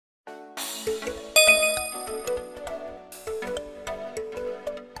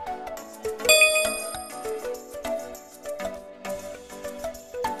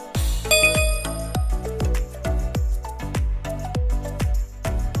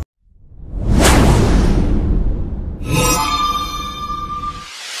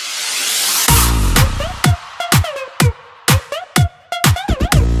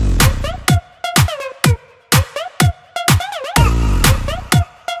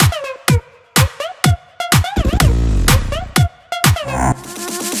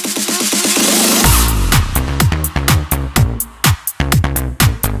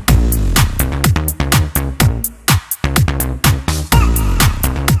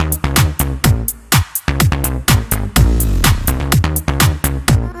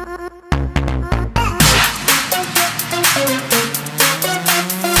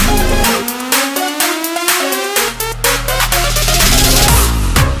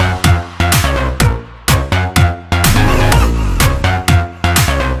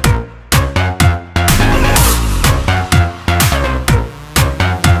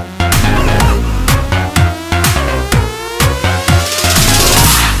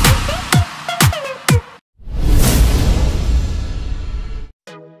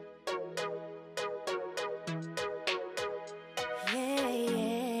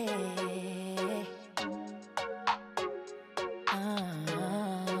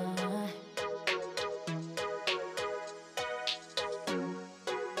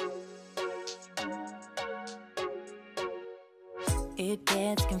It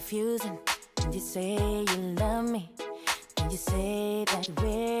gets confusing when you say you love me, and you say that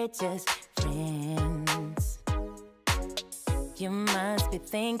we're just friends. You must be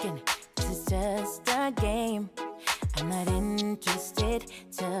thinking this is just a game. I'm not interested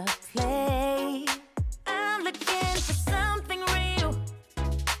to play. I'm looking for something real.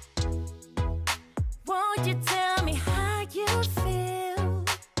 Won't you tell me how you feel?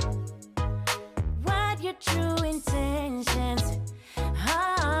 What your true intentions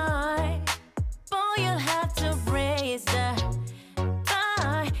are? Boy, you'll have to raise the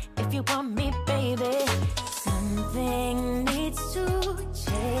bar if you want me, baby. Something needs to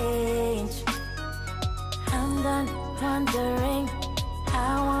change. I'm done wondering.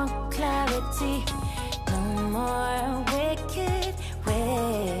 I want clarity. No more wicked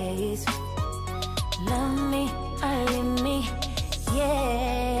ways. Love me or leave me,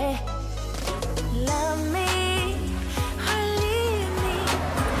 yeah. Love me or leave me.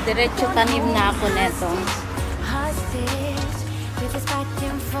 Diretso tanim na ako neto. Hostage with this back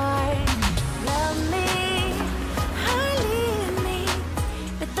and forth. Love me or leave me,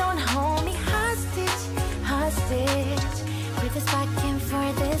 but don't hold me hostage. Hostage with this back and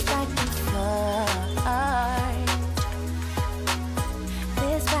forth, this back and forth,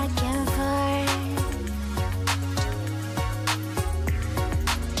 this back and forth.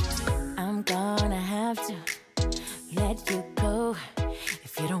 I'm gonna have to let you go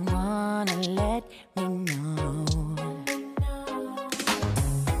if you don't wanna let me know.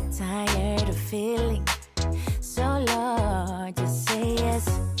 Tired of feeling so low. Just say yes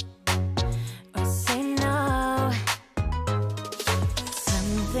or say no.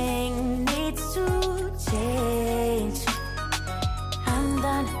 Something needs to change. I'm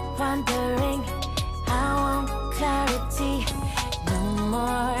done wondering. I want clarity. No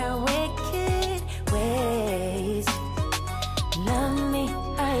more wicked ways. Love me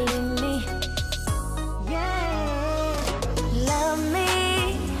or leave me, yeah. Love me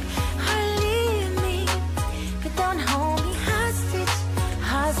or leave me, but don't hold me hostage.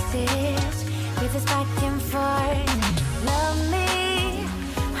 Hostage with this back and forth. Love me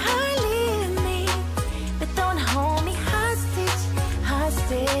or leave me, but don't hold me hostage.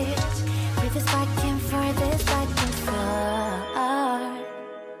 Hostage with this back and forth, this back and forth.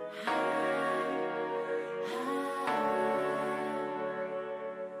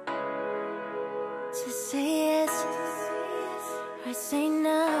 Just say yes or say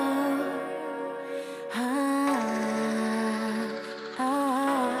no.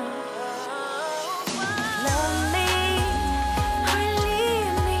 Love me or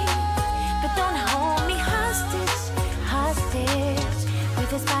leave me, but don't hold me hostage. Hostage with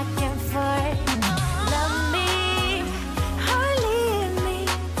this back and forth. Love me or leave me,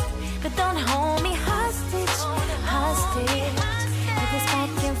 but don't hold me hostage. Hostage with this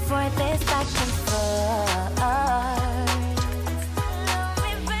back and forth, this back and forth.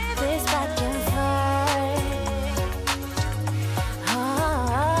 This back and forth.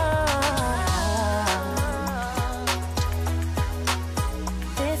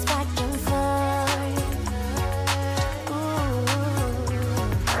 This back and forth. Ooh.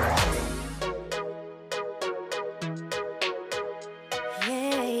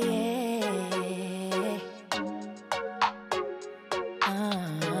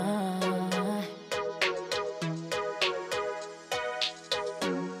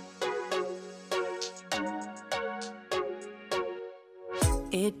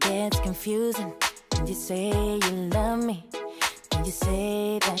 It gets confusing when you say you love me, when you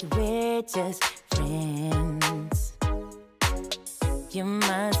say that we're just friends. You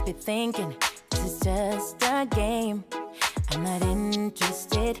must be thinking this is just a game. I'm not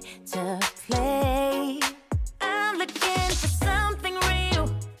interested to play. I'm looking for something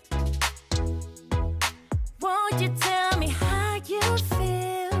real. Won't you tell me how you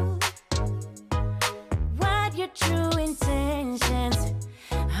feel? What your true intentions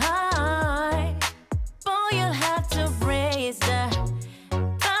are? Boy, you'll have to raise the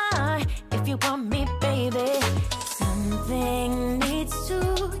bar if you want me, baby. Something needs to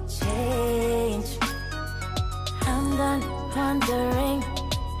change. I'm done wondering.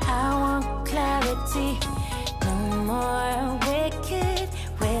 I want clarity. No more wicked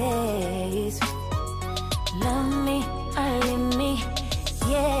ways. Love me or leave me,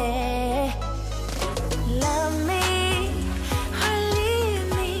 yeah. Love me or leave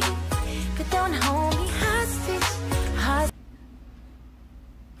me, but don't hold me hostage.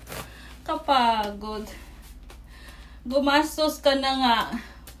 Kapagod. Gumastos ka na nga.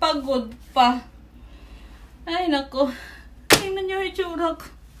 Pagod pa. Ay, nako. Tingnan niyo yung itsura ko.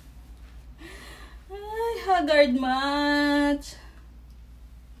 Ay, haggard match.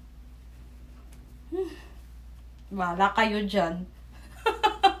 Wala kayo dyan.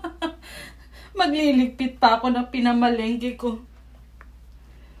 Magliligpit pa ako ng pinamalengke ko.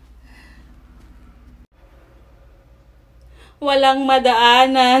 Walang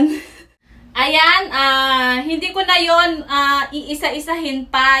madaanan. Ayan, hindi ko na yon iisa-isahin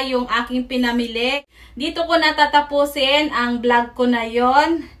pa yung aking pinamili. Dito ko natatapusin ang vlog ko na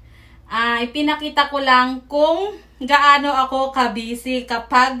yon. Ipinakita ko lang kung gaano ako kabisi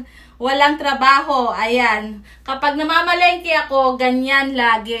kapag walang trabaho. Ayan, kapag namamalengke ako, ganyan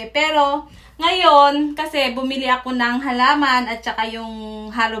lagi. Pero ngayon, kasi bumili ako ng halaman at saka yung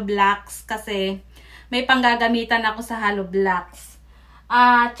hollow blocks kasi may panggagamitan ako sa hollow blocks.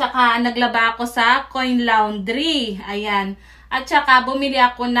 At saka naglaba ako sa coin laundry. Ayan. At saka bumili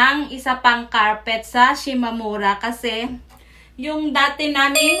ako ng isa pang carpet sa Shimamura kasi yung dati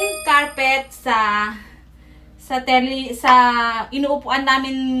naming carpet sa inuupuan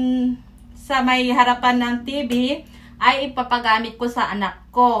namin sa may harapan ng TV ay ipapagamit ko sa anak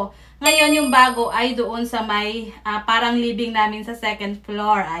ko. Ngayon yung bago ay doon sa may parang living namin sa second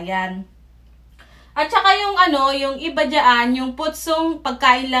floor. Ayan. At saka yung yung iba dyan, yung putsong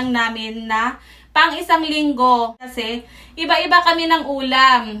pagkain lang namin na pang isang linggo. Kasi iba-iba kami ng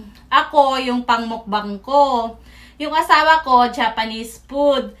ulam. Ako, yung pangmukbang ko. Yung asawa ko, Japanese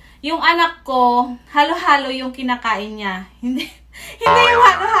food. Yung anak ko, halo-halo yung kinakain niya. Hindi yung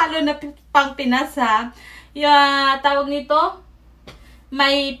halo-halo na pang Pinas ha. Yung tawag nito,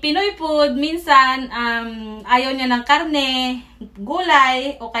 may Pinoy food, minsan ayaw niya ng karne,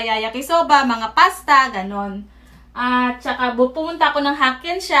 gulay, o kaya yakisoba, mga pasta, ganon. At saka pumunta ako ng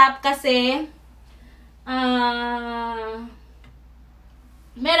Hokkien shop kasi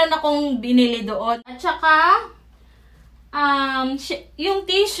meron akong binili doon. At saka yung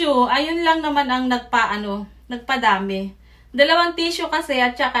tissue, ayun lang naman ang nagpadami. 2 tissue kasi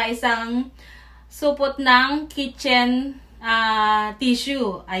at saka isang supot ng kitchen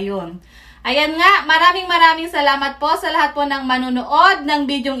tissue. Ayun. Ayan nga, maraming salamat po sa lahat po ng manunood ng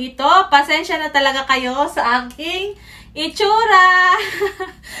bidyong ito. Pasensya na talaga kayo sa aking itsura.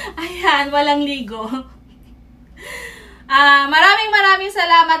 Ayan, walang ligo. Maraming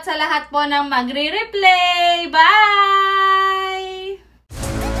salamat sa lahat po ng magre-replay. Bye!